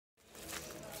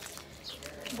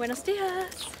Buenos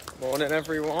dias. Morning,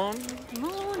 everyone.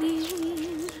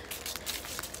 Morning.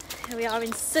 Here we are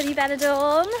in sunny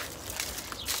Benidorm.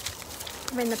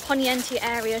 We're in the Poniente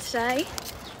area today.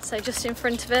 So just in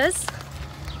front of us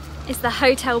is the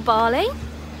Hotel Bali.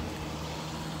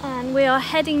 And we are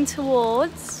heading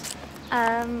towards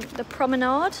the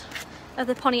promenade of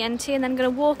the Poniente, and then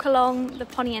going to walk along the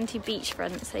Poniente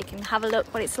beachfront so you can have a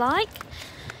look what it's like.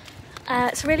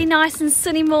 It's a really nice and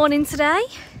sunny morning today.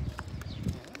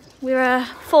 We're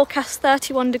forecast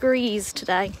 31 degrees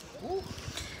today.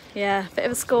 Yeah, bit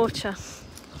of a scorcher.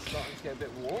 Starting to get a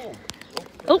bit warm.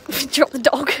 Oh, dropped the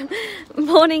dog.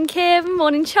 Morning Kim,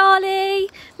 morning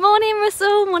Charlie, morning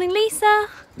Russell, morning Lisa.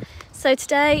 So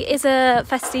today is a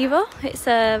festival. It's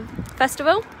a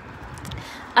festival.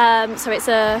 So it's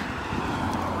a,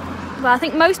 well, I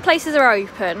think most places are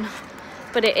open,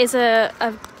 but it is a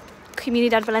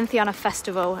Comunidad Valenciana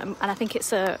festival, and I think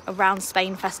it's a round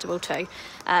Spain festival too,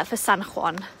 for San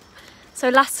Juan. So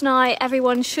last night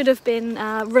everyone should have been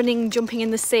running, jumping in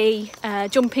the sea,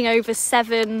 jumping over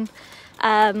seven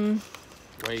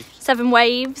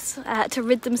waves to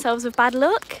rid themselves of bad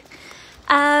luck.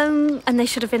 And they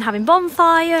should have been having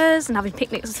bonfires and having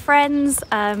picnics with friends,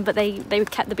 but they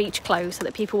kept the beach closed so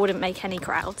that people wouldn't make any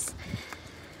crowds.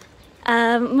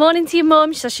 Morning to your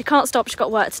mum. She says she can't stop, she's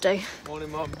got work to do.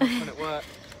 Morning, Mum. Fun at work.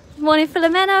 Morning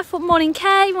Philomena, morning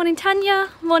Kay, morning Tanya,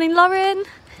 morning Lauren,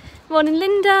 morning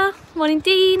Linda, morning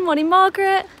Dean, morning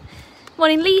Margaret,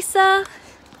 morning Lisa,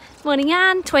 morning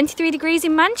Anne. 23 degrees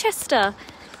in Manchester.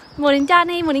 Morning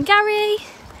Danny, morning Gary,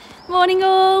 morning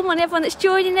all, morning everyone that's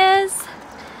joining us.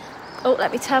 Oh,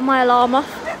 let me turn my alarm off.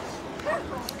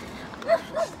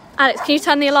 Alex, can you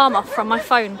turn the alarm off from my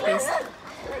phone, please?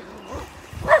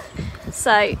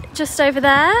 So just over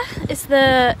there is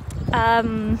the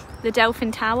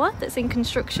Delphin Tower that's in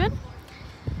construction.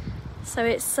 So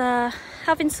it's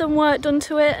having some work done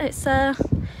to it. It's yeah,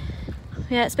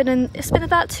 it's been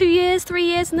about 3 years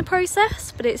in the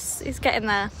process, but it's getting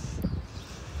there.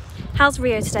 How's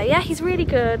Rio today? Yeah, he's really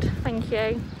good, thank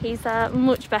you. He's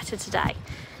much better today.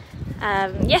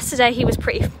 Yesterday he was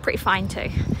pretty fine too,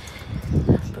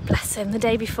 but bless him, the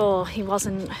day before he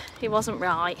wasn't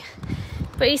right.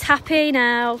 But he's happy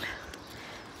now.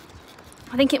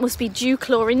 I think it must be dew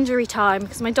claw injury time,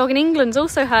 because my dog in England's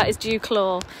also hurt his dew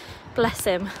claw. Bless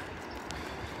him.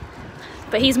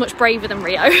 But he's much braver than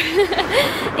Rio.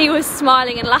 He was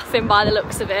smiling and laughing by the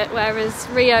looks of it, whereas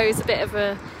Rio's a bit of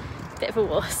a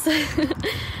wuss.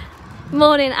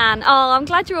 Morning, Anne. Oh, I'm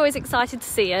glad you're always excited to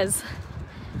see us.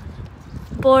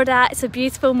 Borda, it's a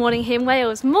beautiful morning here in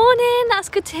Wales. Morning, that's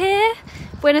good to hear.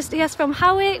 Buenos dias from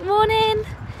Howick. Morning.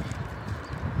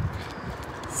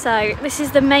 So this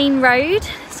is the main road,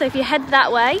 so if you head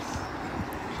that way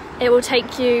it will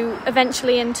take you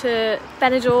eventually into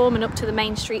Benidorm and up to the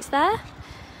main streets there.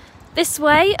 This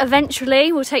way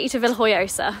eventually will take you to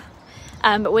Villajoyosa,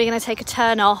 but we're going to take a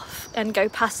turn off and go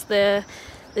past the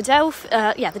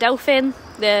Delphin,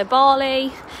 the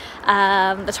Bali,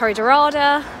 the Torre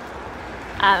Dorada,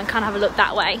 and kind of have a look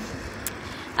that way.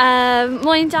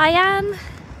 Morning Diane,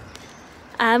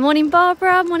 morning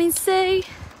Barbara, morning Sue.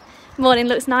 Morning,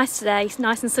 looks nice today. It's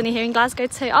nice and sunny here in Glasgow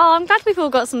too. Oh, I'm glad we've all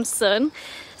got some sun.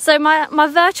 So my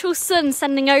virtual sun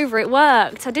sending over, it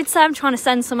worked. I did say I'm trying to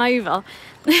send some over.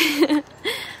 I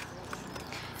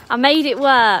made it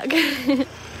work.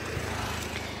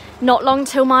 Not long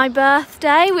till my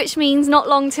birthday, which means not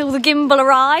long till the gimbal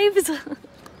arrives.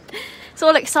 It's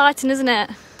all exciting, isn't it?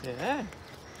 Yeah.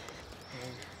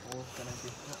 All gonna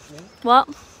be happening. What?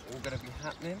 All gonna be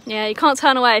happening. Yeah, you can't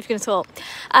turn away if you're gonna talk.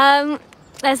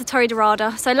 There's the Torre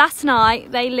Dorada. So last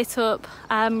night they lit up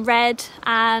red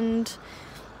and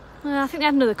I think they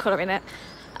had another colour in it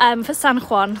for San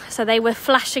Juan. So they were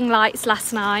flashing lights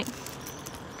last night.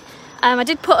 I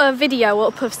did put a video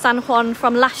up of San Juan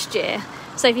from last year.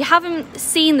 So if you haven't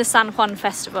seen the San Juan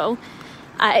festival,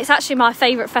 it's actually my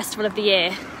favourite festival of the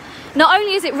year. Not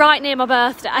only is it right near my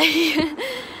birthday,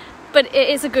 but it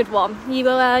is a good one.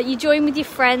 You join with your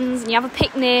friends and you have a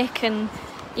picnic and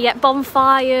you get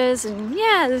bonfires and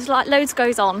yeah, there's like loads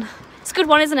goes on. It's a good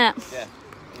one, isn't it? Yeah.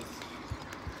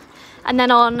 And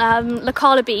then on La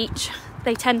Cala Beach,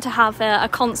 they tend to have a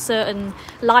concert and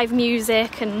live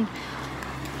music, and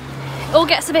it all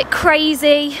gets a bit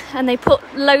crazy, and they put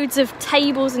loads of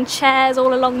tables and chairs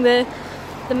all along the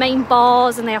main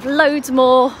bars, and they have loads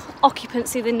more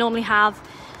occupancy than they normally have,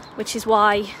 which is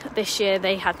why this year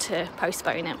they had to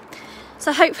postpone it.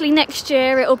 So hopefully next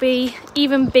year it'll be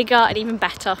even bigger and even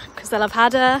better, because they'll have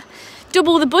had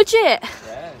double the budget.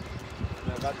 Yeah,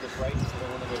 they've had the break, so they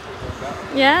want to go bigger and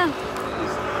better. Yeah. It's a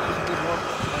good one.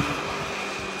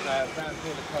 around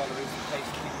here the Carla is the place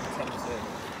people tend to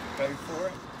go for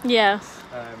it. Yeah.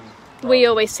 We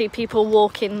always see people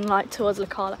walking like towards La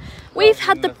Cala. We've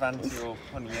had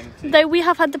though we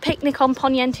have had the picnic on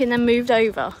Poniente and then moved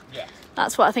over. Yeah.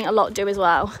 That's what I think a lot do as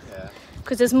well. Yeah.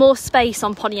 Because there's more space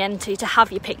on Poniente to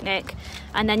have your picnic,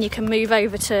 and then you can move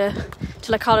over to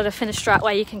La Cala de Finestrat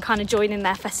where you can kind of join in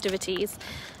their festivities,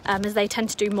 as they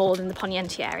tend to do more than the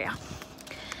Poniente area.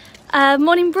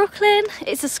 Morning Brooklyn.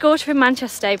 It's a scorcher in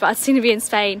Manchester, but I'd sooner be in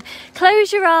Spain.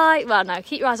 Close your eye. Well, no,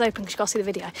 keep your eyes open because you've got to see the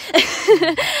video.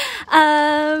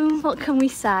 What can we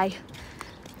say?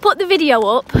 Put the video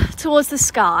up towards the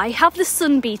sky, have the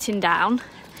sun beating down,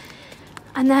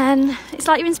 and then it's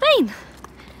like you're in Spain.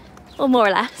 Or more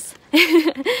or less.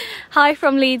 Hi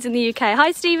from Leeds in the UK.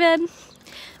 Hi Stephen.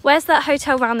 Where's that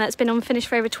hotel round there? It's been unfinished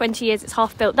for over 20 years. It's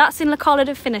half built. That's in La Cala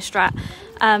de Finestrat.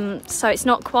 So it's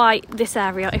not quite this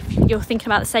area if you're thinking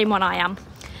about the same one I am.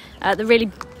 The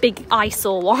really big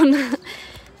eyesore one.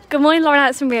 Good morning, Lauren,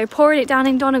 Alex and Rio. Pouring it down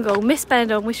in Donegal. Miss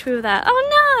Benidorm. Wish we were there.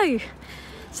 Oh no!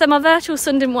 So my virtual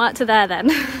sun didn't work to there then.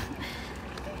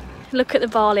 Look at the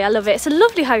Bali. I love it. It's a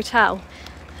lovely hotel.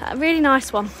 A really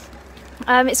nice one.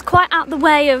 It's quite out the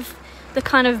way of the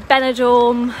kind of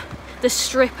Benidorm, the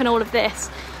strip and all of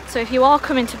this. So if you are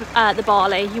coming to the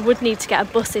Bali, you would need to get a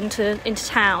bus into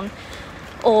town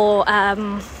or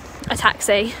a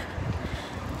taxi.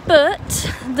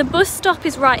 But the bus stop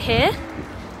is right here.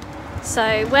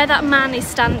 So where that man is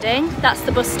standing, that's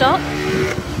the bus stop.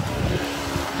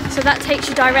 So that takes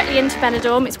you directly into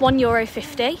Benidorm. It's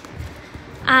 €1.50.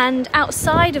 And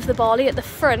outside of the Bali at the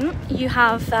front you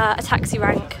have a taxi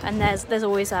rank, and there's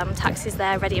always taxis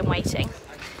there ready and waiting.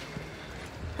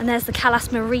 And there's the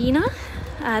Calas Marina.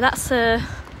 That's a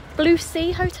Blue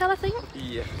Sea hotel, I think.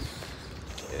 Yes.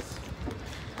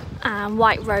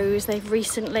 White Rose, they've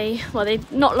recently,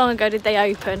 not long ago did they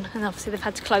open, and obviously they've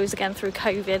had to close again through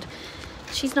COVID.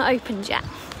 She's not opened yet.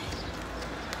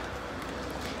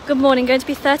 Good morning, going to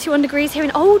be 31 degrees here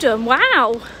in Oldham.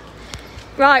 Wow.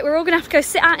 Right, we're all going to have to go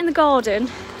sit out in the garden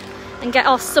and get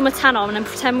our summer tan on and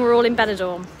pretend we're all in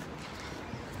Benidorm.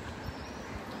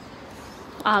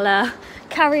 I'll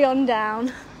carry on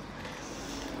down.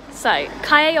 So,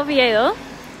 Calle Oviedo,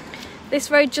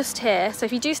 this road just here. So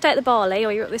if you do stay at the Bali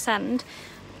or you're at this end,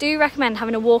 do recommend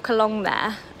having a walk along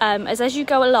there. As you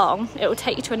go along, it will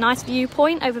take you to a nice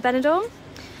viewpoint over Benidorm,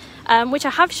 which I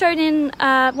have shown in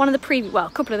a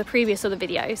couple of the previous other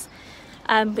videos.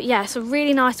 But yeah, it's a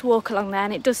really nice walk along there,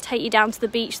 and it does take you down to the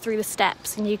beach through the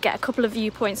steps, and you get a couple of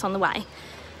viewpoints on the way.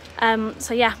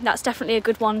 So yeah, that's definitely a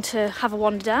good one to have a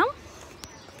wander down.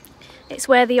 It's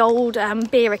where the old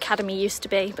beer academy used to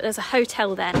be, but there's a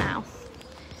hotel there now.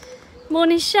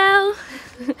 Morning Shell.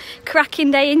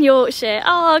 Cracking day in Yorkshire.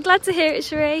 Oh, glad to hear it,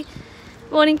 Cherie.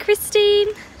 Morning Christine.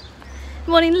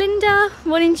 Morning Linda.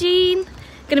 Morning Jean.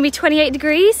 Gonna be 28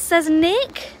 degrees, says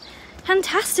Nick.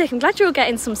 Fantastic, I'm glad you're all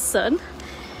getting some sun.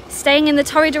 Staying in the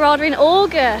Torre Dorada in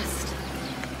August.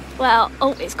 Well,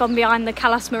 oh, it's gone behind the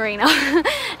Calas Marina.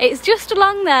 It's just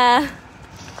along there.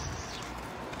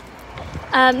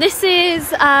 This is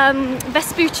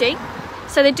Vespucci.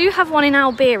 So they do have one in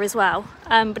Albir as well,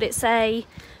 but it's a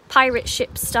pirate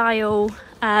ship style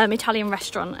Italian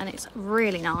restaurant, and it's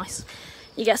really nice.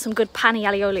 You get some good pani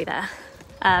alioli there,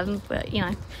 but you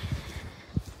know,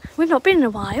 we've not been in a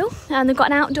while, and they've got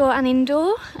an outdoor and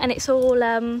indoor, and it's all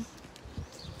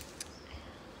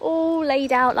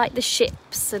laid out like the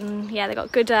ships, and yeah, they've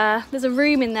got good, there's a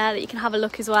room in there that you can have a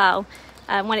look as well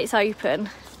when it's open,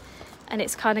 and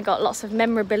it's kind of got lots of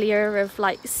memorabilia of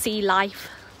like sea life.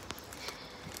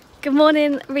 Good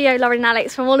morning Rio, Lauren and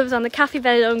Alex from all of us on the Cafe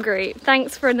Benidorm group.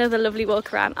 Thanks for another lovely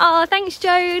walk around. Oh, thanks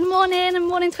Joan, morning, and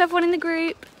morning to everyone in the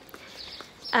group.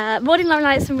 Morning Lauren,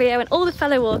 Alex and Rio and all the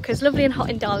fellow walkers. Lovely and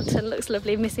hot in Darlington, looks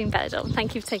lovely, missing Benidorm.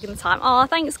 Thank you for taking the time. Oh,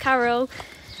 thanks Carol.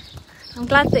 I'm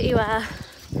glad that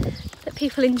that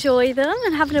people enjoy them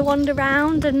and having a wander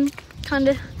around and kind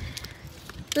of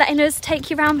letting us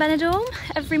take you around Benidorm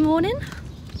every morning,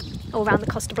 or around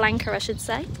the Costa Blanca I should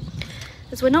say,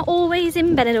 as we're not always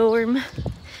in Benidorm.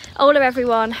 Hola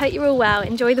everyone, hope you're all well.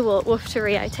 Enjoy the walk. Woof to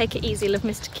Rio, take it easy, love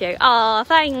Mr. Q. Ah,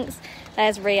 thanks.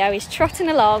 There's Rio, he's trotting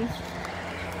along.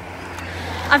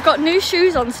 I've got new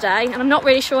shoes on today and I'm not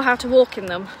really sure how to walk in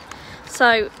them,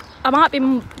 so I might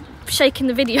be shaking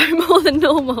the video more than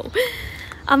normal.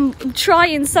 I'm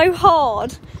trying so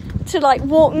hard to like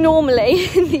walk normally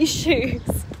in these shoes.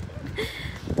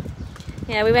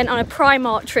 Yeah, we went on a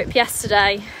Primark trip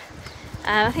yesterday.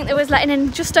 I think there was letting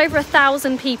in just over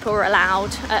 1,000 people were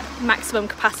allowed at maximum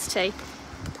capacity.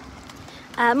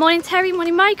 Morning Terry,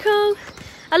 morning Michael.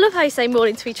 I love how you say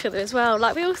morning to each other as well.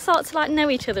 Like, we all start to like know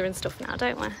each other and stuff now,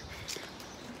 don't we?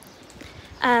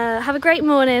 Have a great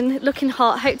morning, looking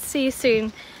hot, hope to see you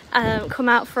soon. Come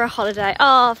out for a holiday.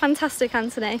 Oh, fantastic,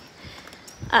 Anthony.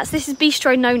 So this is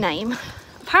Bistro No Name.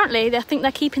 Apparently, I think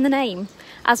they're keeping the name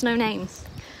as No Name,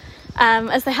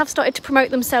 as they have started to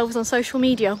promote themselves on social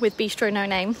media with Bistro No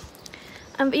Name.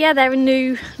 But yeah, they're a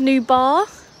new bar.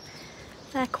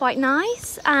 They're quite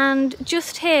nice. And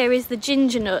just here is the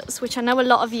Ginger Nuts, which I know a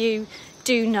lot of you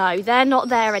do know. They're not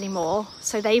there anymore,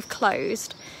 so they've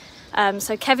closed.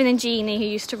 So Kevin and Jeannie, who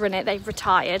used to run it, they've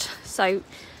retired. So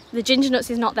the Ginger Nuts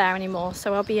is not there anymore.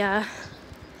 So I'll be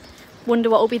wonder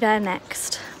what will be there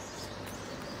next.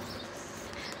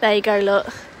 There you go,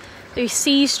 look. They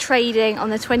ceased trading on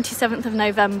the 27th of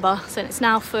November, so it's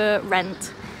now for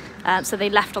rent. So they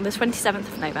left on the 27th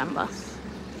of November.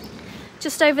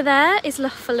 Just over there is La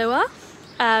Falua,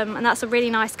 and that's a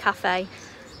really nice cafe.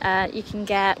 You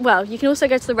can also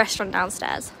go to the restaurant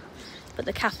downstairs, but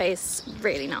the cafe is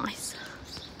really nice.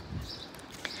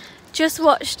 Just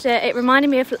watched it. It reminded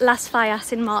me of Las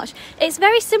Fallas in March. It's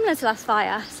very similar to Las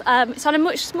Fallas. It's on a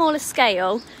much smaller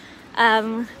scale,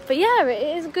 but yeah,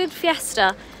 it is a good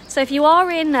fiesta. So if you are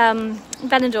in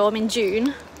Benidorm in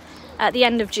June, at the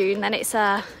end of June, then it's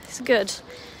good.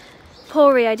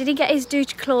 Poor Rio, did he get his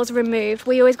douche claws removed?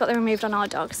 We always got them removed on our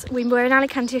dogs. We were in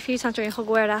Alicante a few times during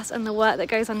Hogwarts, and the work that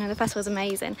goes on in the festival is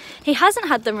amazing. He hasn't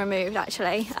had them removed,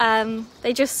 actually.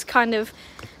 They just kind of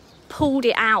pulled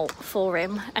it out for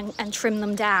him and trimmed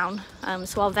them down.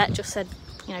 So our vet just said,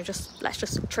 you know, let's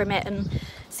just trim it and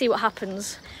see what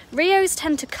happens. Rios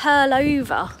tend to curl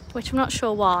over, which I'm not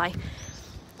sure why.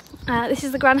 This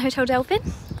is the Grand Hotel Delphin.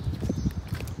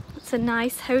 It's a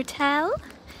nice hotel.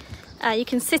 You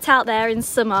can sit out there in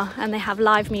summer and they have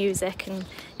live music, and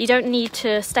you don't need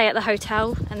to stay at the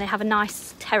hotel, and they have a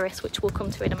nice terrace which we'll come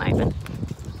to in a moment.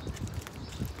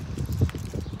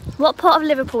 What part of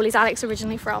Liverpool is Alex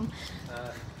originally from? I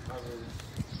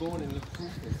was born in Liverpool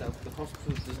itself. The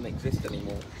hospital doesn't exist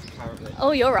anymore, apparently.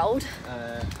 Oh, you're old.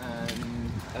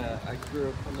 And I grew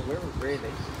up on the Wirral, really,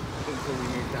 until we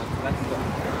moved down to Leicester.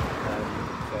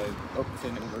 So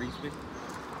Upton and Greasby.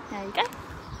 There you go.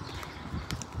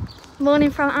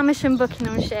 Morning from Amersham,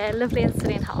 Buckinghamshire. Lovely and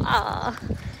sunny and hot. Ah.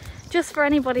 Just for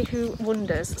anybody who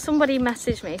wonders, somebody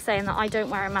messaged me saying that I don't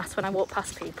wear a mask when I walk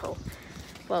past people.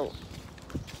 Well,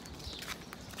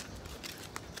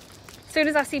 as soon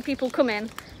as I see people come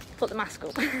in, put the mask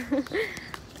up.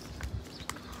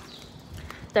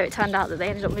 Though it turned out that they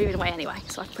ended up moving away anyway,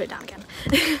 so I can put it down again.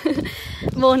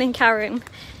 Morning, Karen.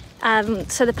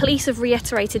 So the police have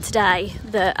reiterated today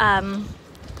that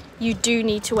you do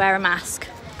need to wear a mask.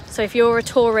 So if you're a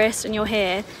tourist and you're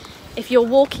here, if you're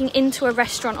walking into a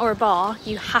restaurant or a bar,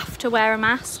 you have to wear a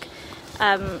mask.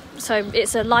 So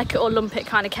it's a like it or lump it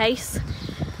kind of case.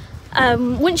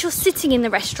 Once you're sitting in the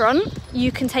restaurant,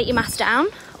 you can take your mask down,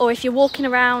 or if you're walking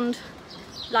around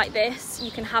like this,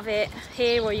 you can have it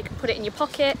here or you can put it in your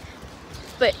pocket,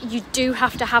 but you do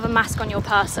have to have a mask on your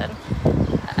person.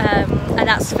 And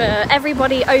that's for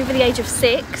everybody over the age of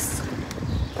 6.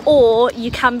 Or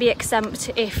you can be exempt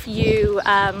if you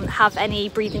have any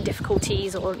breathing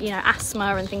difficulties or, you know,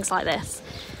 asthma and things like this.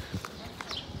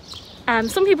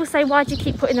 Some people say, why do you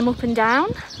keep putting them up and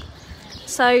down?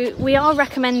 So we are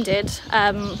recommended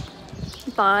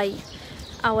by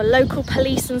our local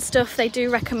police and stuff. They do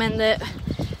recommend that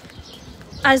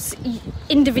as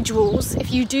individuals,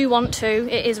 if you do want to,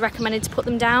 it is recommended to put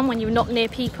them down when you're not near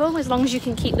people, as long as you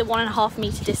can keep the 1.5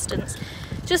 metre distance.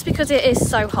 Just because it is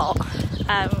so hot,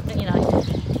 you know,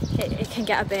 it can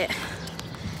get a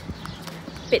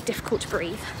bit difficult to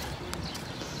breathe,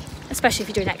 especially if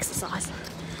you're doing exercise.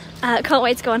 Can't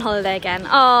wait to go on holiday again.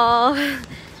 Oh,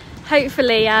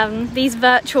 hopefully these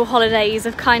virtual holidays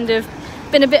have kind of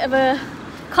been a bit of a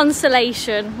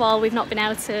consolation while we've not been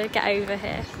able to get over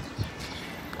here.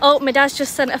 Oh, my dad's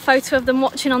just sent a photo of them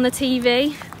watching on the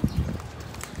TV.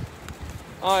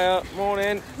 Hiya,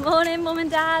 morning. Morning, Mum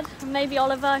and Dad. Maybe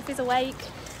Oliver if he's awake.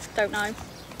 Don't know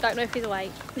if he's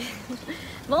awake.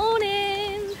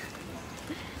 Morning.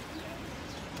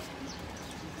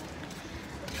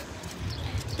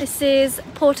 This is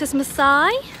Portus Masai,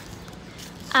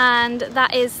 and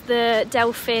that is the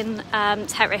Delphin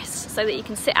terrace, so that you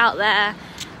can sit out there.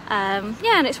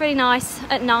 Yeah, and it's really nice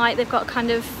at night. They've got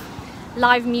kind of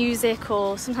live music,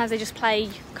 or sometimes they just play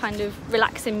kind of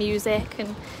relaxing music,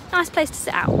 and nice place to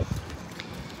sit out.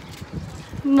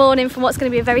 Morning from what's going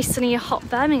to be a very sunny and hot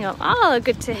Birmingham. Oh,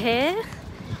 good to hear.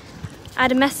 I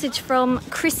had a message from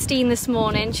Christine this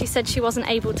morning. She said she wasn't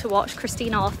able to watch,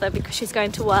 Christine Arthur, because she's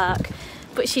going to work,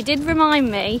 but she did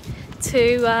remind me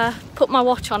to put my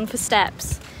watch on for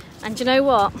steps. And you know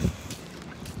what?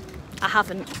 I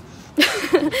haven't.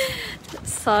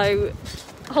 So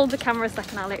hold the camera a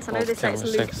second, Alex. I know they say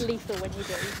it's lethal when you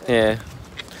do. But... Yeah.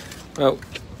 Well,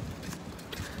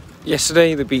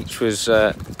 yesterday the beach was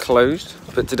closed,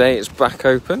 but today it's back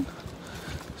open.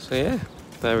 So yeah,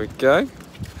 there we go.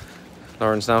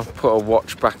 Lauren's now put her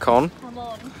watch back on. I'm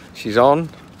on. She's on.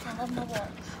 I'm on the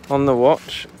watch. On the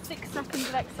watch. 6 seconds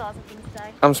of exercise I've been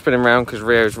today. I'm spinning around because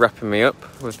Rio's wrapping me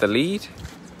up with the lead.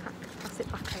 Pass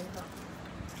it back over.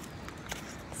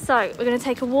 So we're going to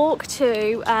take a walk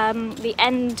to the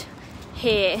end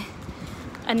here,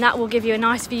 and that will give you a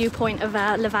nice viewpoint of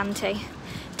Levante.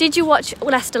 Did you watch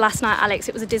Leicester last night, Alex?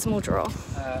 It was a dismal draw.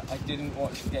 I didn't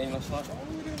watch the game last night. What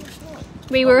were we doing last night?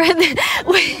 We were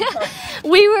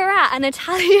we were at an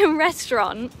Italian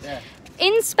restaurant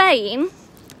in Spain,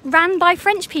 ran by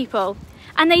French people,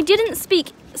 and they didn't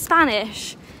speak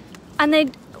Spanish, and they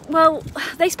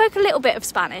spoke a little bit of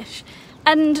Spanish,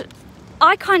 and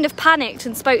I kind of panicked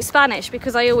and spoke Spanish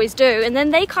because I always do, and then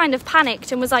they kind of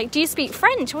panicked and was like, do you speak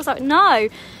French? I was like, no,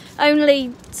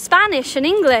 only Spanish and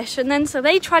English. And then so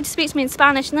they tried to speak to me in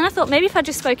Spanish, and then I thought maybe if I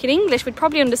just spoke in English we'd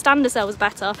probably understand ourselves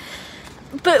better.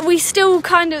 But we still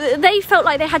they felt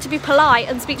like they had to be polite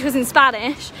and speak to us in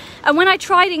Spanish. And when I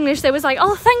tried English, they was like,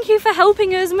 oh, thank you for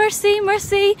helping us, merci,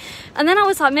 merci. And then I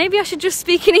was like, maybe I should just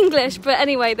speak in English. But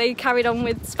anyway, they carried on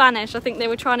with Spanish. I think they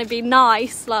were trying to be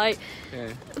nice, like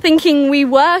thinking we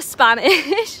were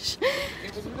Spanish.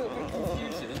 It was a little bit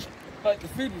confusing. Like, the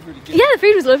food was really good. Yeah, the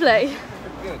food was lovely. Really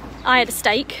good. I had a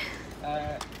steak.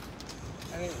 And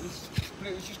it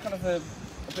was just kind of a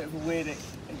bit of a weird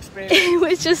experience. It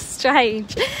was just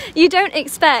strange. You don't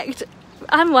expect,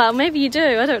 and well, maybe you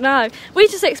do, I don't know. We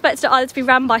just expected it either to be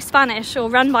ran by Spanish or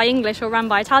ran by English or ran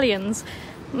by Italians.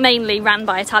 Mainly ran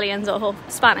by Italians, or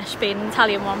Spanish being an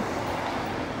Italian one.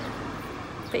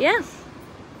 But yeah,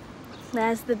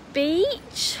 there's the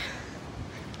beach.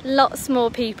 Lots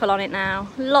more people on it now.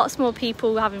 Lots more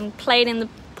people playing in the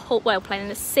playing in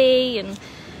the sea, and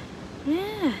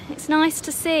yeah, it's nice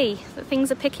to see that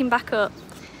things are picking back up.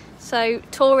 So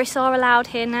tourists are allowed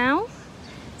here now.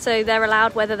 So they're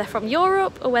allowed whether they're from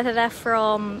Europe or whether they're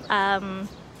from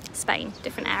Spain,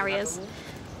 different areas.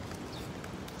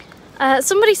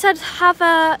 Somebody said,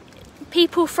 have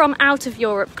people from out of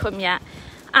Europe come yet?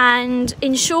 And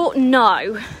in short,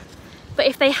 no. But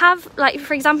if they have, like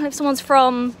for example, if someone's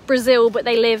from Brazil but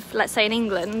they live, let's say, in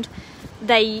England,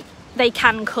 they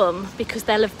can come because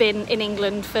they'll have been in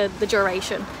England for the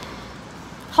duration.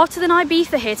 Hotter than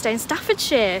Ibiza here today in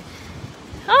Staffordshire.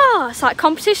 Oh, it's like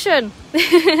competition.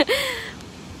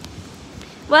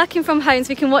 Working from home so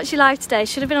we can watch you live today.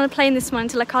 Should have been on a plane this morning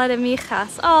to La Cala de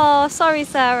Mijas. Oh, sorry,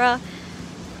 Sarah.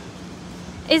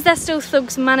 Is there still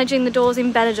thugs managing the doors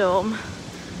in Benidorm?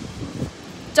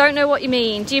 Don't know what you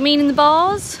mean. Do you mean in the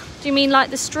bars? Do you mean like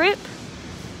the strip?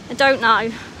 I don't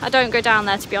know. I don't go down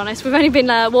there, to be honest. We've only been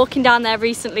walking down there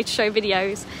recently to show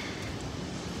videos.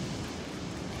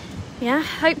 Yeah,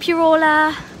 hope you're all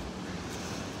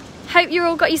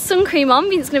got your sun cream on,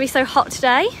 because it's going to be so hot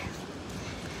today.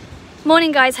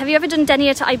 Morning guys, have you ever done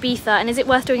Denia to Ibiza, and is it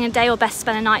worth doing a day or best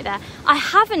spend a night there? I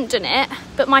haven't done it,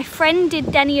 but my friend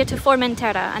did Denia to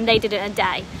Formentera and they did it in a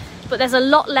day. But there's a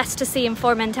lot less to see in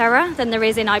Formentera than there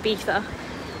is in Ibiza.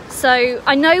 So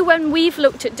I know when we've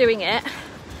looked at doing it,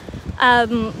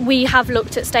 we have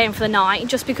looked at staying for the night,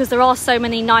 just because there are so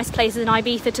many nice places in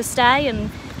Ibiza to stay,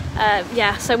 and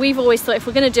yeah, so we've always thought if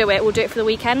we're going to do it, we'll do it for the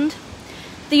weekend.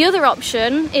 The other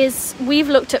option is we've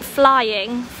looked at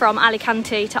flying from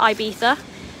Alicante to Ibiza.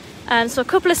 So a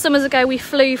couple of summers ago we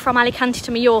flew from Alicante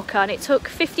to Mallorca, and it took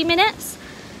 50 minutes,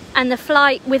 and the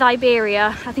flight with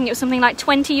Iberia, I think it was something like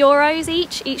 20 euros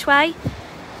each way.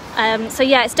 So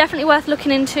yeah, it's definitely worth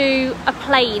looking into a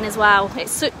plane as well.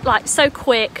 It's so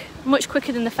quick, much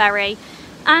quicker than the ferry,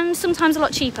 and sometimes a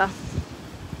lot cheaper.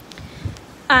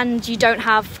 And you don't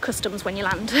have customs when you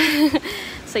land.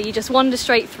 So you just wander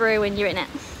straight through and you're in it.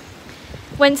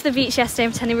 Went to the beach yesterday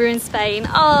and pretending we were in Spain.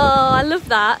 Oh, I love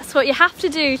that. That's what you have to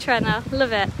do, Trenna.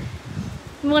 Love it.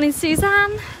 Morning,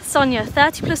 Suzanne. Sonia,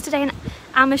 30 plus today in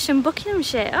Amersham,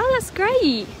 Buckinghamshire. Oh, that's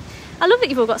great. I love that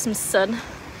you've all got some sun.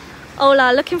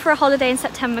 Ola, looking for a holiday in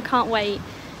September, can't wait.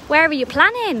 Where are you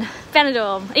planning?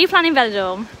 Benidorm. Are you planning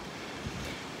Benidorm?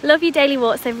 Love your daily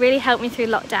walks, they've really helped me through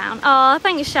lockdown. Oh,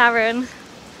 thanks, Sharon.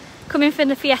 Coming for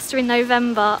the fiesta in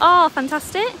November. Oh,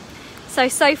 fantastic. So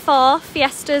far,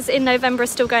 fiestas in November are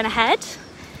still going ahead.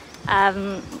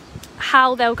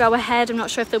 How they'll go ahead, I'm not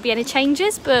sure if there'll be any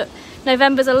changes, but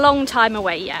November's a long time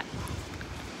away yet.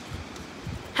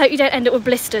 Hope you don't end up with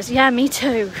blisters. Yeah, me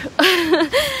too.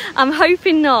 I'm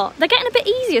hoping not. They're getting a bit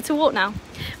easier to walk now.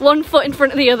 One foot in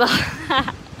front of the other.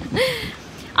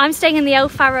 I'm staying in the El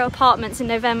Faro apartments in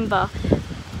November.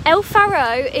 El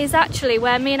Faro is actually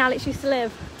where me and Alex used to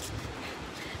live.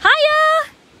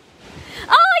 Hiya!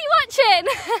 Oh, you watching?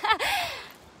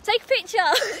 Take a picture.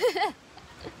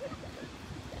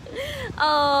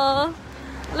 Oh,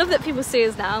 love that people see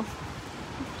us now.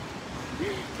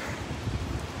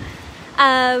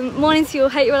 Morning to you all,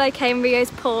 hope you're all okay and Rio's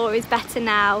paw is better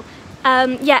now.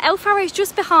 Yeah, El Faro is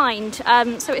just behind,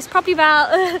 so it's probably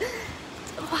about,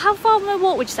 how far of a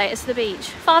walk would you say it is to the beach?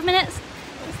 5 minutes?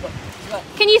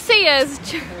 Can you see us?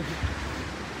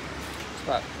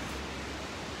 Bye!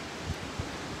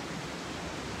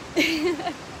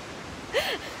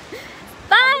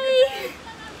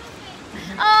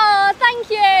 Oh, thank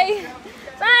you!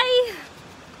 Bye!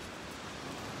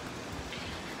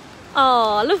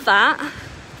 Oh, I love that.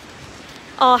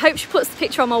 Oh, I hope she puts the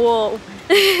picture on my wall.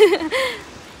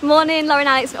 Morning, Lauren,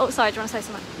 Alex. Oh, sorry, do you want to say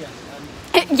something?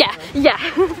 Yeah.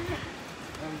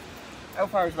 El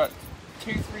Faro is about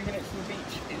 2-3 minutes from the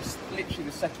beach. It's literally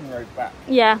the second road back.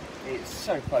 Yeah. It's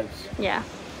so close. Yeah.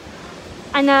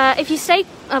 And if you stay,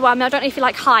 well, I mean, I don't know if you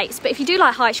like heights, but if you do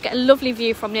like heights, you get a lovely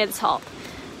view from near the top.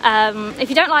 If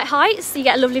you don't like heights, you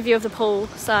get a lovely view of the pool.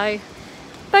 So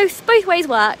both ways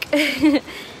work.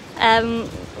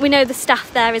 We know the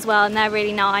staff there as well, and they're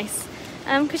really nice.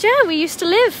 Because yeah, we used to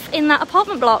live in that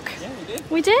apartment block. Yeah, we did.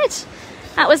 We did.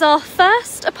 That was our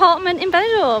first apartment in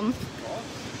Benidorm.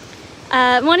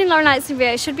 Morning, Lauren, Alex and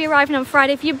Rio. Should be arriving on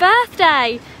Friday for your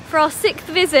birthday for our 6th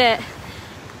visit.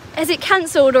 Is it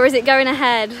cancelled or is it going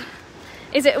ahead?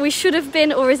 Is it we should have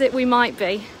been or is it we might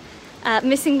be?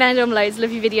 Missing Benidorm loads,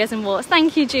 love your videos and walks.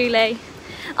 Thank you, Julie.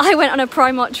 I went on a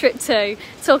Primark trip too.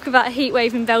 Talk about a heat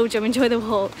wave in Belgium, enjoy the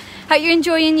walk. Hope you're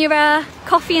enjoying your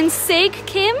coffee and cig,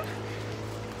 Kim.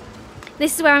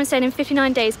 This is where I'm staying in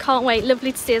 59 days, can't wait,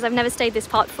 lovely to see us. I've never stayed this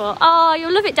part before. Oh,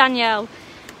 you'll love it, Danielle.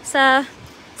 It's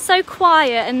so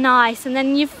quiet and nice, and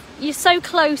then you're so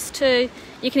close to,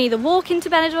 you can either walk into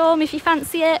Benidorm if you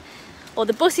fancy it, or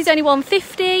the bus is only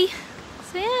 1.50.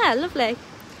 So yeah, lovely.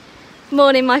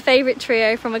 Morning, my favourite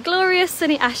trio from a glorious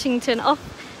sunny Ashington up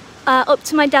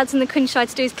to my dad's in the countryside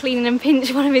to do his cleaning and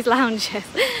pinch one of his lounges.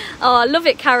 Oh, I love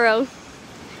it, Carol.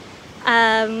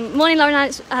 Morning, Lauren,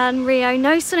 Alex and Rio.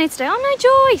 No sun here today. Oh no,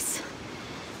 Joyce.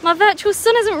 My virtual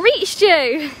sun hasn't reached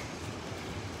you.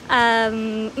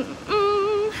 Can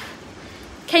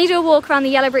you do a walk around the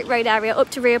Yellow Brick Road area up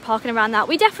to Rio Park and around that?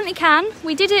 We definitely can.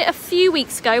 We did it a few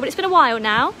weeks ago, but it's been a while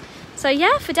now. So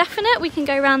yeah, for definite, we can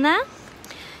go around there.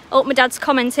 Oh, my dad's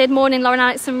commented. Morning, Lauren,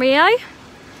 Alex and Rio.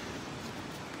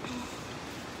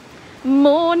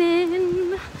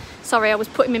 Morning. Sorry, I was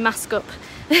putting my mask up.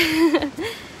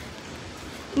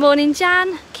 Morning,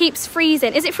 Jan. Keeps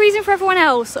freezing. Is it freezing for everyone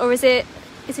else, or is it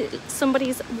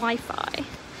somebody's Wi-Fi?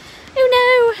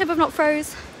 Oh no, hope I've not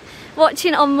froze.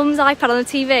 Watching on Mum's iPad on the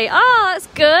TV. Oh, that's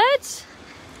good.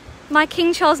 My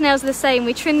King Charles nails are the same.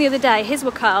 We trimmed the other day. His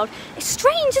were curled. It's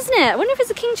strange, isn't it? I wonder if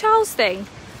it's a King Charles thing.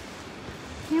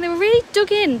 Yeah, they were really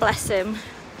dug in, bless him.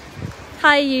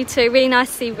 Hi, you two. Really nice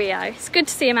to see Rio. It's good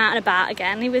to see him out and about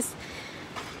again.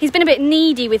 He's been a bit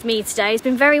needy with me today. He's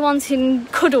been very wanting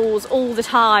cuddles all the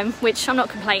time, which I'm not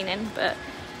complaining, but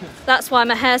that's why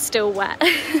my hair's still wet.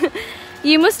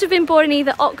 You must have been born in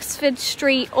either Oxford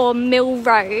Street or Mill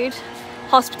Road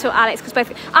Hospital, Alex, because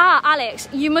both... Ah, Alex,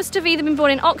 you must have either been born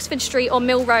in Oxford Street or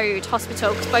Mill Road Hospital,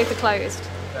 because both are closed.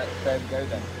 There we go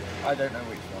then. I don't know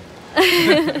which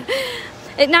one.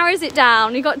 It narrows it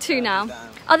down. You've got two now.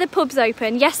 Are the pubs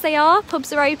open? Yes, they are.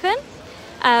 Pubs are open.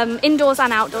 Indoors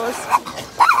and outdoors.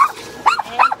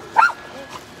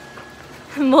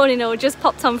 Morning all. Just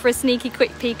popped on for a sneaky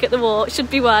quick peek at the walk. Should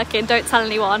be working. Don't tell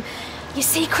anyone. Your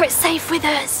secret's safe with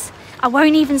us. I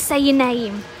won't even say your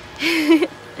name.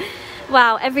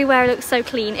 Wow, everywhere looks so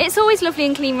clean. It's always lovely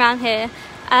and clean around here.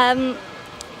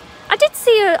 I did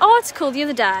see an article the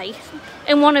other day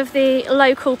in one of the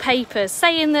local papers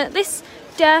saying that this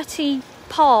dirty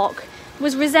park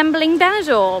was resembling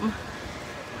Benidorm.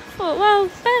 I thought, well,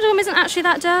 Benidorm isn't actually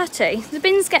that dirty. The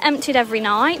bins get emptied every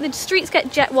night. The streets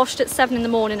get jet washed at 7 in the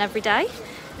morning every day.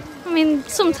 I mean,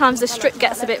 sometimes the strip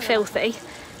gets a bit filthy,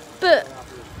 but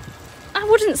I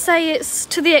wouldn't say it's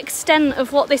to the extent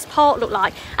of what this park looked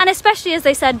like. And especially, as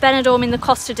they said, Benidorm in the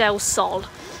Costa del Sol.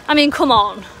 I mean, come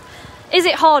on. Is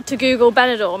it hard to Google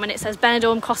Benidorm and it says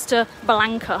Benidorm Costa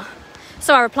Blanca?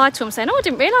 So I replied to him saying, oh, I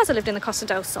didn't realise I lived in the Costa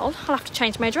del Sol. I'll have to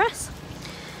change my address.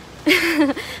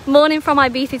 Morning from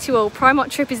Ibiza to all. Primark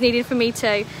trip is needed for me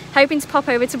too. Hoping to pop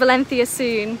over to Valencia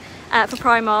soon for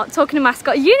Primark. Talking to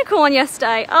mascot unicorn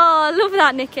yesterday. Oh, I love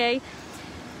that, Nikki.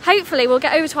 Hopefully we'll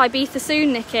get over to Ibiza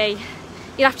soon, Nikki.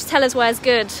 You'll have to tell us where's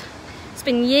good. It's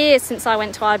been years since I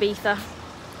went to Ibiza.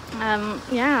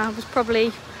 Yeah, I was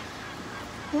probably,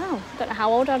 well, I don't know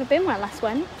how old I'd have been when I last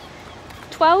went.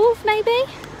 12 maybe?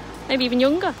 Maybe even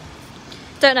younger.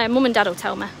 Don't know, Mum and Dad will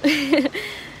tell me.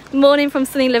 Morning from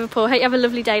sunny Liverpool. Hope you have a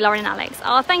lovely day, Lauren and Alex.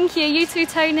 Oh, thank you. You too,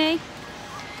 Tony.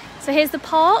 So here's the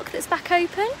park that's back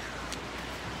open.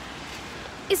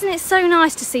 Isn't it so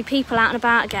nice to see people out and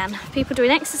about again? People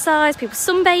doing exercise, people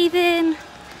sunbathing.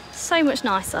 So much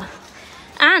nicer.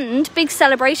 And big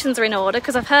celebrations are in order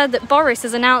because I've heard that Boris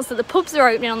has announced that the pubs are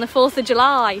opening on the 4th of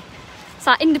July. It's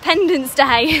like Independence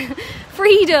Day,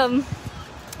 freedom,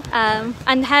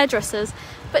 and hairdressers.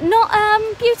 But not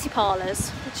beauty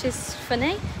parlours, which is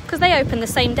funny because they opened the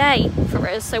same day for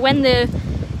us. So when the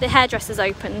hairdressers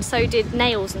opened, so did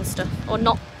nails and stuff. Or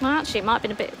not, well, actually it might have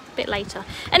been a bit later.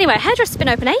 Anyway, hairdressers been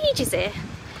open ages here.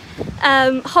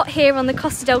 Hot here on the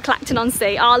Costa del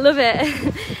Clacton-on-Sea. Oh, I love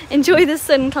it. Enjoy the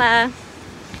sun, Claire.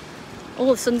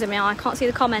 Oh, the sun's in my eye, I can't see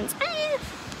the comments.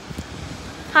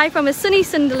 Hi from a sunny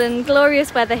Sunderland.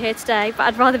 Glorious weather here today, but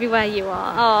I'd rather be where you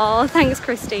are. Oh, thanks,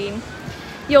 Christine.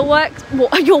 Your walk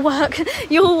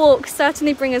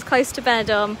certainly bring us close to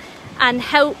Benidorm and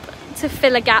help to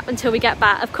fill a gap until we get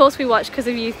back. Of course we watch because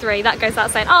of you three. That goes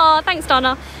without saying. Oh, thanks,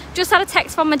 Donna. Just had a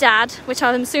text from my dad, which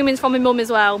I'm assuming is from my mum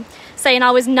as well, saying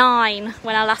I was 9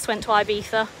 when I last went to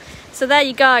Ibiza. So there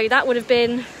you go. That would have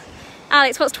been,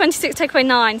 Alex, what's 26 take away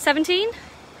 9? 17?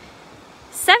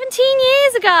 17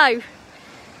 years ago.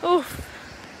 Oof.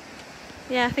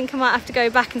 Yeah, I think I might have to go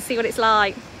back and see what it's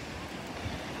like.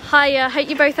 Hi, hope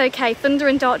you're both okay. Thunder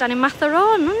and dark down in Matheron.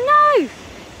 Oh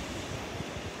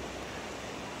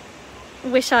no!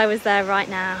 Wish I was there right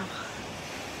now.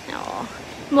 Oh.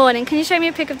 Morning, can you show me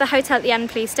a pic of the hotel at the end,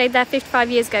 please? Stayed there 55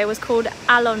 years ago. It was called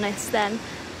Alonis then.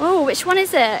 Oh, which one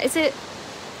is it? Is it...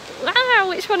 Wow,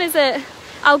 which one is it?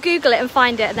 I'll Google it and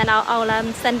find it, and then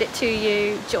I'll send it to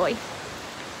you, Joy.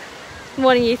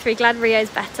 Morning, you three. Glad Rio's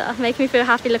better. Making me feel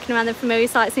happy looking around the familiar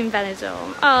sights in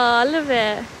Benidorm. Oh, I love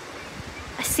it.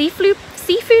 A seafood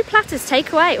platters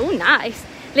takeaway. Oh, nice.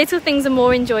 Little things are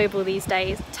more enjoyable these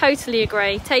days. Totally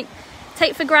agree. Take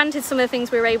for granted some of the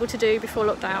things we were able to do before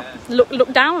lockdown.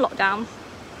 Lockdown.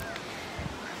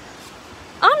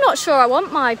 I'm not sure I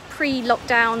want my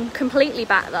pre-lockdown completely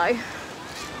back though.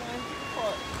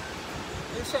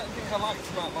 There's certain things I liked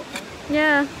about lockdown.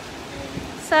 Yeah.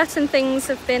 Certain things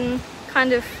have been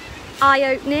kind of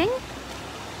eye-opening.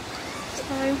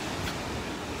 So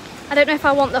I don't know if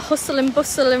I want the hustle and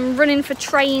bustle and running for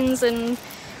trains and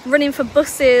running for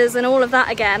buses and all of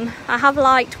that again. I have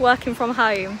liked working from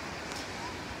home.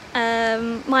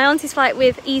 My auntie's flight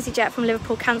with EasyJet from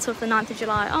Liverpool cancelled for the 9th of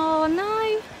July. Oh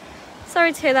no,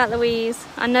 sorry to hear that, Louise.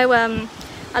 I know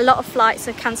a lot of flights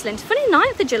are cancelling. It's funny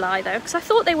 9th of July though, because I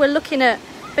thought they were looking at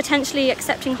potentially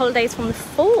accepting holidays from the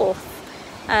 4th,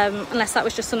 unless that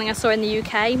was just something I saw in the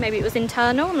UK. Maybe it was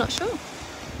internal, I'm not sure.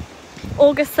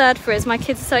 August 3rd for us. My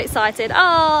kids are so excited.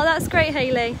 Oh, that's great,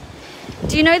 Hayley.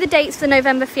 Do you know the dates for the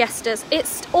November fiestas?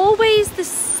 It's always the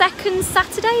 2nd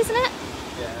Saturday, isn't it?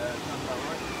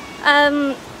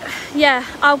 Yeah,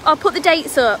 I'll put the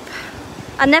dates up.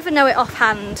 I never know it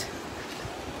offhand.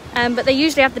 But they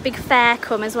usually have the big fair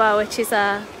come as well, which is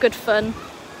good fun.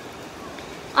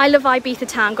 I love Ibiza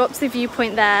town. Got up to the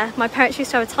viewpoint there. My parents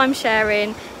used to have a timeshare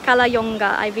in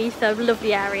Calahorra, Ibiza.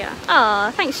 Lovely area.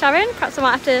 Ah, thanks, Sharon. Perhaps I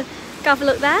might have to go have a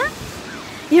look there.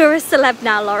 You're a celeb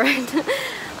now, Lauren.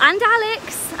 And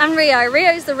Alex. And Rio.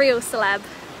 Rio's the real celeb.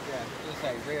 Yeah,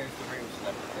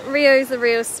 Rio's the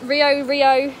real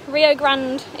celebrity. Rio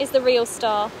Grande is the real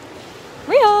star.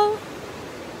 Rio.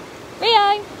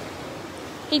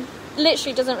 He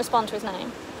literally doesn't respond to his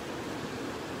name.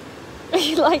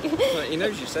 Like, well, he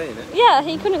knows you're saying it. Yeah,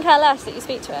 he couldn't care less that you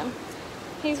speak to him.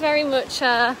 He's very much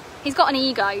he's got an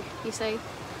ego, you see,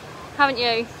 haven't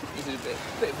you? He's a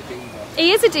bit of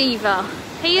a diva.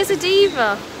 He is a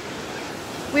diva.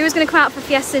 We was going to come out for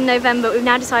Fiesta in November, but we've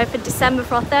now decided for December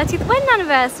for our 30th wedding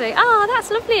anniversary. Oh, that's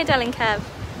lovely, Adele and Kev.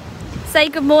 Say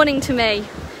good morning to me.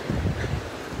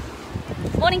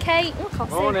 Morning, Kate. Oh, I can't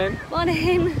Morning. See.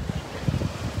 Morning.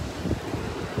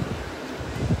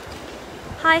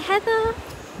 Hi, Heather.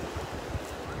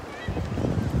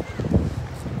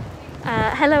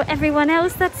 Hello, everyone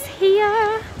else that's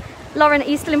here. Lauren, are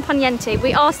you still in Poniente?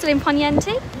 We are still in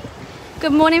Poniente.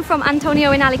 Good morning from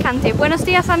Antonio in Alicante. Buenos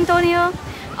dias, Antonio.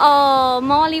 Oh,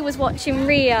 Marley was watching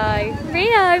Rio.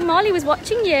 Marley was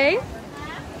watching you.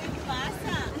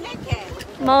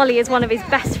 Marley is one of his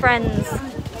best friends.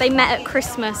 They met at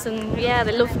Christmas and yeah,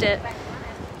 they loved it.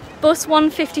 Bus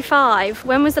 155.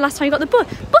 When was the last time you got the bus?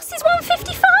 Bus is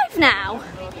 155 now.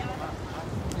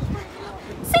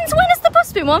 Since when has the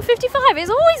bus been 155? It's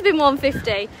always been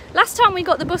 150. Last time we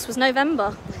got the bus was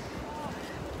November.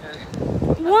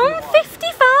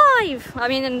 155. I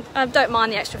mean, and I don't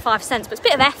mind the extra 5 cents, but it's a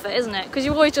bit of effort, isn't it? Because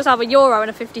you always just have €1 and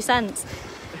a 50 cents.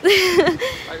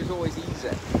 It was always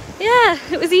easier. Yeah,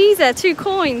 it was easier. 2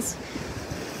 coins.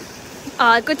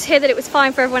 Good to hear that it was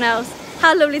fine for everyone else.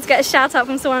 How lovely to get a shout out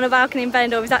from someone on a balcony in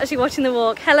Benidorm who's actually watching the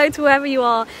walk. Hello to whoever you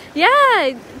are.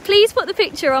 Yeah, please put the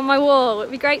picture on my wall.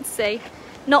 It'd be great to see.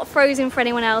 Not frozen for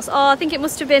anyone else. Oh, I think it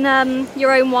must have been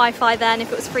your own Wi-Fi then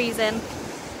if it was freezing.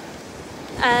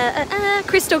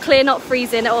 Crystal clear, not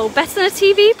freezing at all. Better than a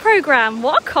TV programme.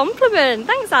 What a compliment.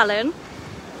 Thanks, Alan.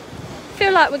 I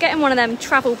feel like we're getting one of them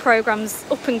travel programmes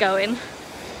up and going.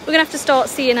 We're going to have to start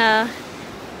seeing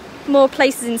more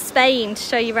places in Spain to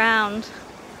show you around.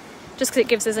 Just because it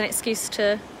gives us an excuse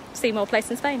to see more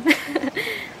places in Spain.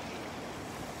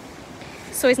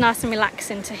 It's always nice and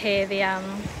relaxing to hear the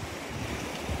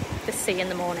sea in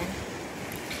the morning.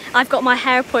 I've got my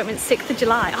hair appointment 6th of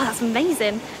July. Oh, that's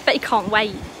amazing. Bet you can't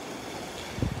wait.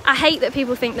 I hate that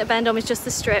people think that Benidorm is just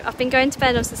the strip. I've been going to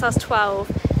Benidorm since I was 12.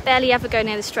 Barely ever go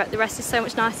near the strip. The rest is so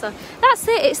much nicer. That's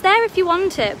it. It's there if you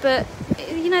want it. But,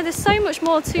 you know, there's so much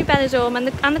more to Benidorm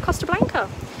and the Costa Blanca.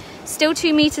 Still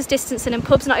 2 metres distancing and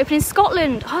pubs not open in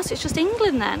Scotland. Oh, so it's just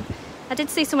England then. I did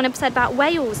see someone said about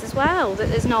Wales as well, that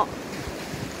there's not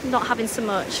having so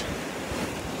much.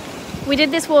 We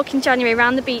did this walk in January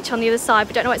around the beach on the other side,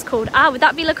 but don't know what it's called. Would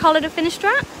that be La Colla de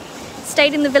Finistrat?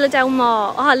 Stayed in the Villa del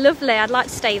Mar. Oh, lovely. I'd like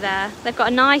to stay there. They've got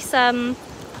a nice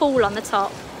pool on the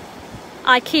top.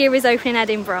 IKEA is open in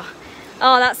Edinburgh.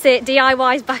 Oh, that's it.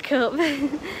 DIY's back up.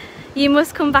 You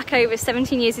must come back over.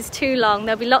 17 years is too long.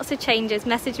 There'll be lots of changes.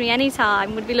 Message me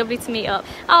anytime. Would be lovely to meet up.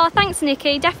 Oh, thanks,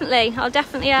 Nikki. Definitely. I'll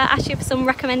definitely ask you for some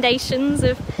recommendations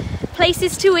of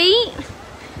places to eat.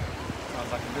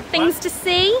 Sounds like a good Things to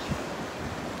see.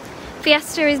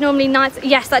 Fiesta is normally nights.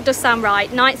 Yes, that does sound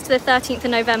right. Nights to the 13th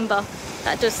of November.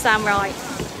 That does sound right.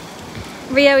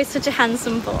 Rio is such a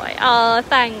handsome boy. Oh,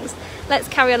 thanks. Let's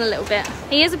carry on a little bit.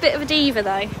 He is a bit of a diva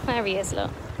though. There he is,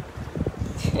 look.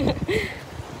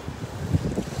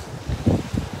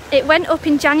 It went up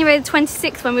in January the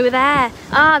 26th when we were there.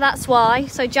 Ah, that's why.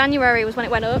 So January was when it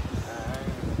went up.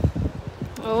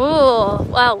 Oh,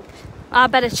 well, I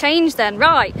better change then.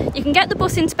 Right, you can get the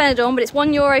bus into Benidorm, but it's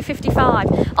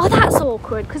 €1.55. Oh, that's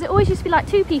awkward, because it always used to be like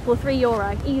 2 people,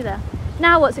 €3 either.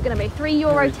 Now what's it going to be?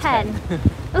 €3.10.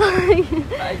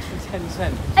 That extra 10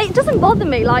 cents. It doesn't bother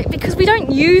me, like, because we don't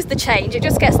use the change. It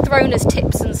just gets thrown as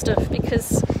tips and stuff,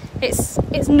 because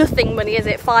it's nothing money, is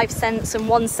it? 5 cents and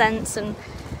 1 cent, and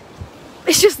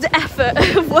it's just the effort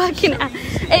of working out.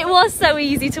 It was so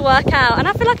easy to work out, and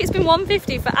I feel like it's been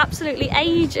 $1.50 for absolutely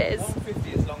ages.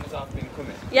 $1.50 as long as I've been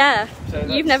coming. Yeah, So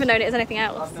you've never known it as anything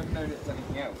else. I've never known it as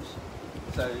anything else.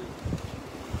 So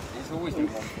it's always been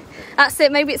 $1.50. That's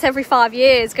it, maybe it's every 5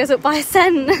 years, goes up by a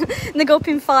cent, and they go up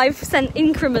in 5 cent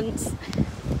increments.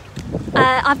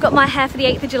 I've got my hair for the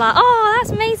 8th of July. Oh,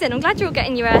 that's amazing. I'm glad you're all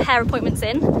getting your hair appointments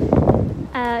in.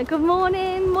 Good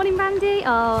morning. Morning, Randy.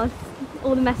 Oh,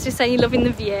 all the messages saying you're loving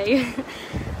the view.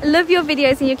 I love your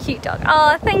videos and your cute dog.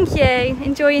 Oh, thank you.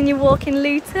 Enjoying your walk in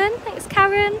Luton. Thanks,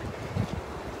 Karen.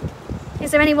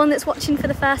 Is there anyone that's watching for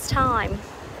the first time?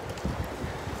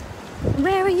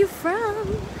 Where are you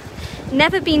from?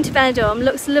 Never been to Benidorm.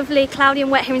 Looks lovely, cloudy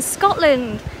and wet here in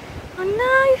Scotland. Oh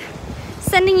no.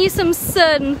 Sending you some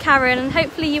sun, Karen, and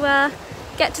hopefully you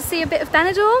get to see a bit of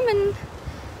Benidorm, and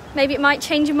maybe it might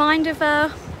change your mind of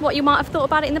what you might have thought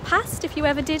about it in the past, if you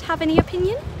ever did have any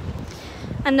opinion.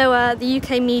 I know the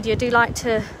UK media do like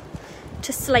to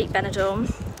slate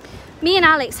Benidorm. Me and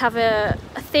Alex have a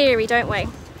theory, don't we?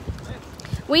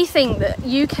 We think that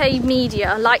UK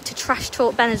media like to trash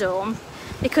talk Benidorm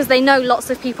because they know lots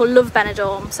of people love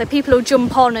Benidorm. So people will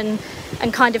jump on and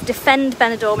kind of defend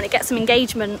Benidorm, and it gets some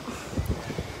engagement.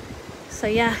 So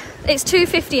yeah, it's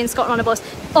 $2.50 in Scotland on a bus.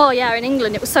 Oh yeah, in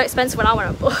England it was so expensive when I went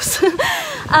on a bus.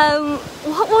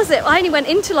 What was it? I only went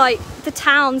into like the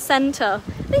town centre.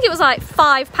 I think it was like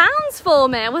 £5 for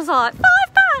me. I was like, £5?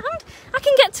 I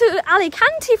can get to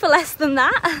Alicante for less than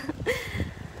that.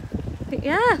 But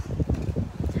yeah,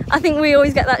 I think we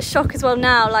always get that shock as well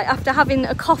now. Like after having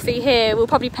a coffee here, we'll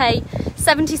probably pay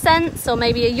 70 cents or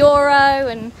maybe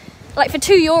 €1. And like for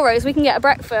 €2 we can get a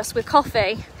breakfast with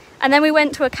coffee. And then we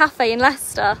went to a cafe in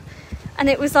Leicester and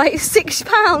it was like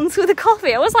 £6 with a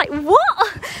coffee. I was like,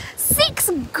 what? 6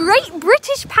 great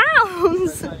British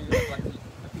pounds. So like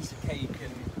a piece of cake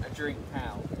and a drink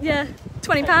 £1. Yeah,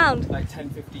 £20. Like 10,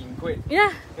 15 quid.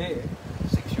 Yeah. Here,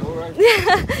 €6.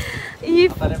 Yeah.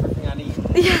 I've had everything I need.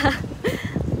 Yeah.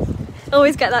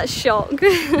 Always get that shock.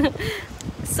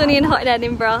 Sunny and hot in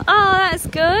Edinburgh. Oh, that's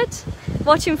good.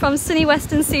 Watching from sunny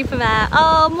Weston-super-Mare.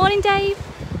 Oh, morning, Dave.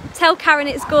 Tell Karen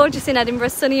it's gorgeous in Edinburgh,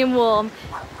 sunny and warm.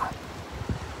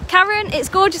 Karen, it's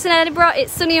gorgeous in Edinburgh,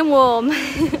 it's sunny and warm.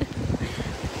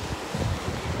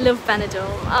 Love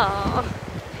Benidorm. Oh.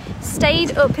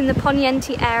 Stayed up in the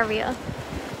Poniente area.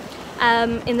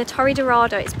 In the Torre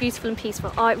Dorado. It's beautiful and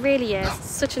peaceful. Oh, it really is.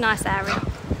 Such a nice area.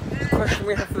 The question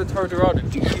we have for the Torre Dorado,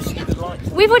 do you see the lights?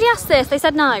 We've already asked this, they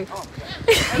said no. Oh,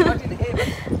 okay. I didn't hear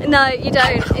that. No, you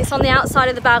don't. It's on the outside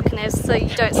of the balconies, so you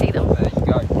don't see them. There you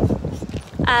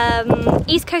go.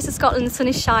 East coast of Scotland, the sun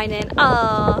is shining.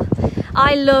 Ah,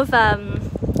 I love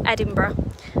Edinburgh.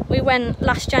 We went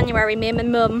last January, me and my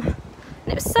mum, and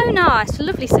it was so nice.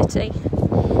 Lovely city.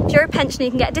 If you're a pensioner,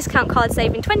 you can get a discount card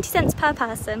saving 20 cents per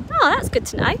person. Oh, that's good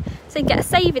to know. So you can get a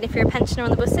saving if you're a pensioner on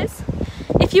the buses.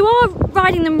 If you are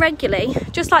riding them regularly,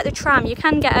 just like the tram, you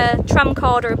can get a tram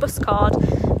card or a bus card,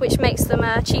 which makes them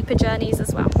cheaper journeys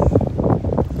as well.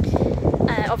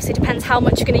 Obviously depends how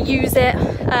much you're going to use it.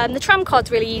 The tram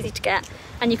card's really easy to get,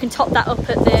 and you can top that up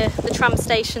at the tram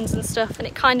stations and stuff, and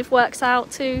it kind of works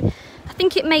out to, I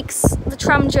think it makes the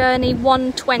tram journey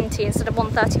 120 instead of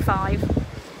 135.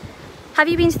 Have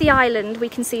you been to the island? We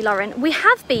can see Lauren. We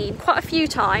have been quite a few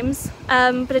times,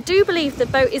 but I do believe the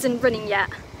boat isn't running yet.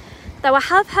 Though I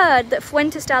have heard that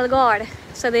Fuentes de Algarve,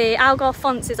 so the Algarve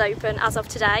Fonts, is open as of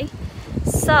today.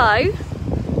 So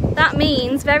that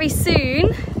means very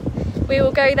soon we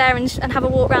will go there and have a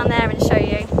walk around there and show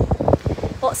you.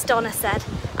 What's Donna said?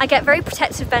 I get very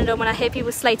protective, Benidorm, when I hear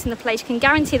people slating the place. You can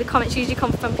guarantee the comments usually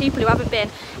come from people who haven't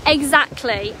been.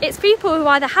 Exactly. It's people who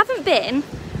either haven't been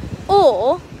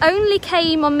or only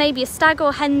came on maybe a stag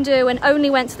or hen do and only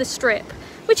went to the strip,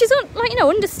 which is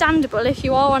understandable if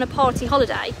you are on a party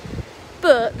holiday.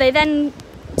 But they then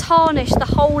tarnish the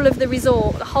whole of the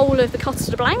resort, the whole of the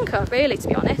Costa Blanca, really, to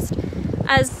be honest,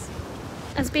 as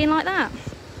being like that.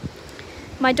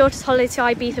 My daughter's holiday to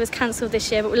Ibiza was cancelled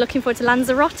this year, but we're looking forward to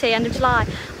Lanzarote end of July.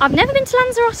 I've never been to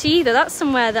Lanzarote either. That's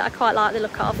somewhere that I quite like the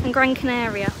look of, and Gran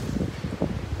Canaria.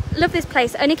 Love this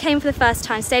place. Only came for the first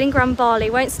time. Stayed in Grand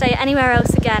Bali. Won't stay anywhere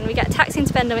else again. We get a taxi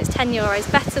into Benidorm. It's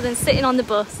 €10. Better than sitting on the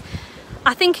bus.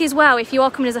 I think as well, if you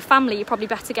are coming as a family, you're probably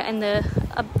better getting a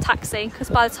taxi, because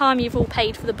by the time you've all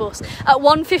paid for the bus at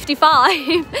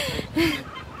 $1.55.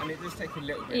 And it does take a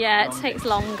little bit. Yeah, longer. It takes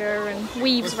longer and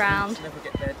weaves round. Never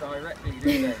get there directly,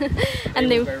 do they? And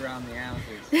they go around the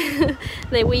houses.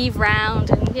 They weave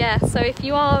round, and yeah. So if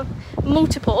you are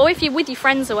multiple, or if you're with your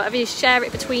friends or whatever, you share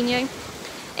it between you.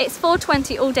 It's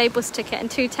 $4.20 all-day bus ticket and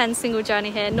 $2.10 single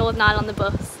journey here, Northern Ireland on the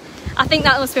bus. I think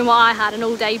that must have been what I had, an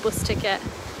all-day bus ticket.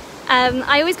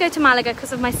 I always go to Malaga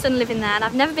because of my son living there, and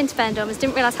I've never been to Benidorm. I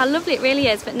didn't realise how lovely it really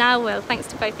is, but now I will, thanks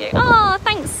to both of you. Oh,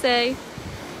 thanks, Sue.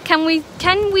 Can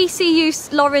we see you,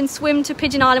 Lauren, swim to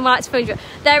Pigeon Island while it's filled?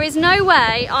 There is no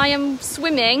way I am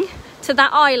swimming to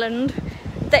that island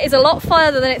that is a lot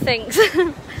further than it thinks.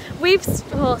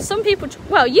 Some people,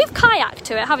 well, you've kayaked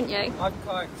to it, haven't you? I've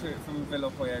kayaked to it from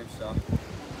Villa Poyosa.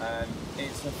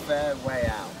 It's a fair way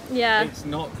out. Yeah. It's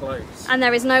not close. And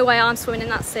there is no way I'm swimming in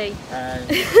that sea.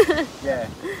 Yeah,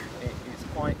 it's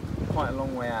quite a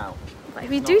long way out. But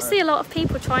we do see a lot of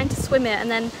people trying to swim it, and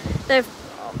then there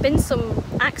have been some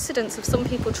accidents of some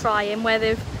people trying where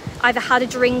they've either had a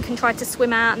drink and tried to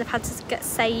swim out and they've had to get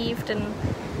saved, and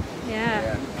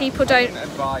yeah.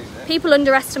 People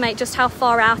underestimate just how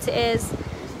far out it is.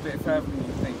 It's a bit further than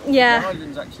you think. Yeah. The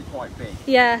island's actually quite big.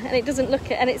 Yeah, and it doesn't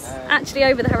look it, and it's actually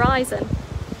over the horizon.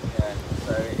 Yeah,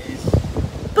 so it is.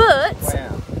 But way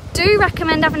out. Do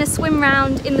recommend having a swim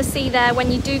round in the sea there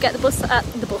when you do get the boat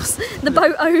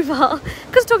over.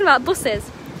 Because we're talking about buses.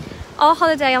 Our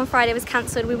holiday on Friday was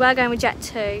cancelled. We were going with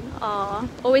Jet2. Aww.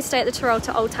 Always stay at the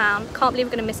Toronto Old Town. Can't believe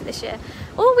we're going to miss it this year.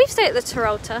 Oh, we've stayed at the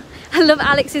Toronto. I love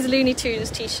Alex's Looney Tunes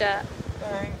t-shirt.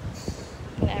 Thanks.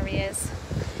 There he is.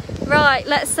 Right,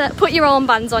 let's put your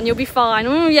armbands on. You'll be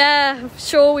fine. Yeah,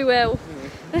 sure we will.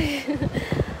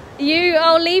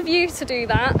 I'll leave you to do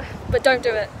that, but don't do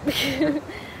it.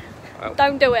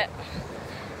 Don't do it.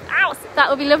 Ow! That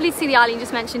would be lovely to see the island you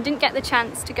just mentioned. Didn't get the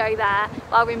chance to go there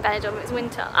while we were in Benidorm. It was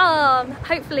winter.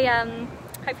 Hopefully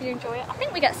you enjoy it. I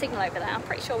think we get a signal over there. I'm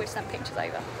pretty sure we've sent pictures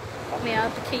over. Got me a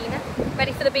bikini.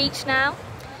 Ready for the beach now.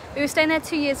 We were staying there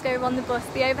 2 years ago on the bus.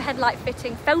 The overhead light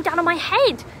fitting fell down on my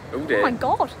head. Oh dear. Oh my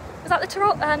god. Was that the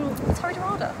Torre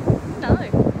Dorado? No.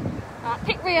 Right,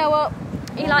 pick Rio up.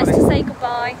 He likes to say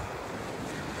goodbye.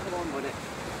 Come on, buddy.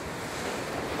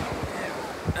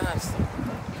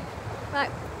 Right,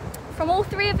 from all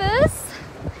three of us,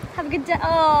 have a good day.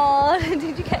 Oh,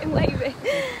 did you get him waving?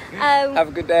 Have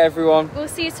a good day, everyone. We'll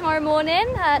see you tomorrow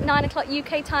morning at 9 o'clock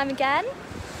UK time again.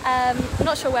 I'm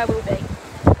not sure where we'll be,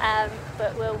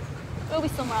 but we'll be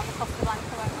somewhere on the Costa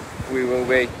Blanca, won't we? We will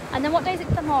be. And then what day is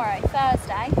it tomorrow?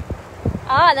 Thursday.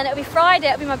 Ah, and then it'll be Friday,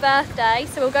 it'll be my birthday,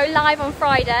 so we'll go live on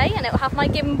Friday and it'll have my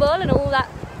gimbal and all that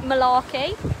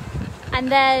malarkey. And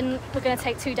then we're going to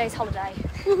take 2 days holiday.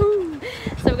 Woohoo!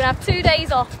 So we're going to have 2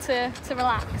 days off to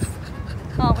relax.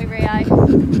 Can't we, Rio?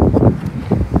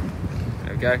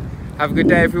 There we go. Have a good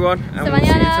day, everyone, and we'll see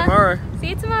you tomorrow. See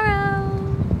you tomorrow.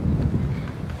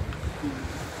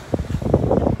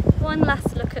 One last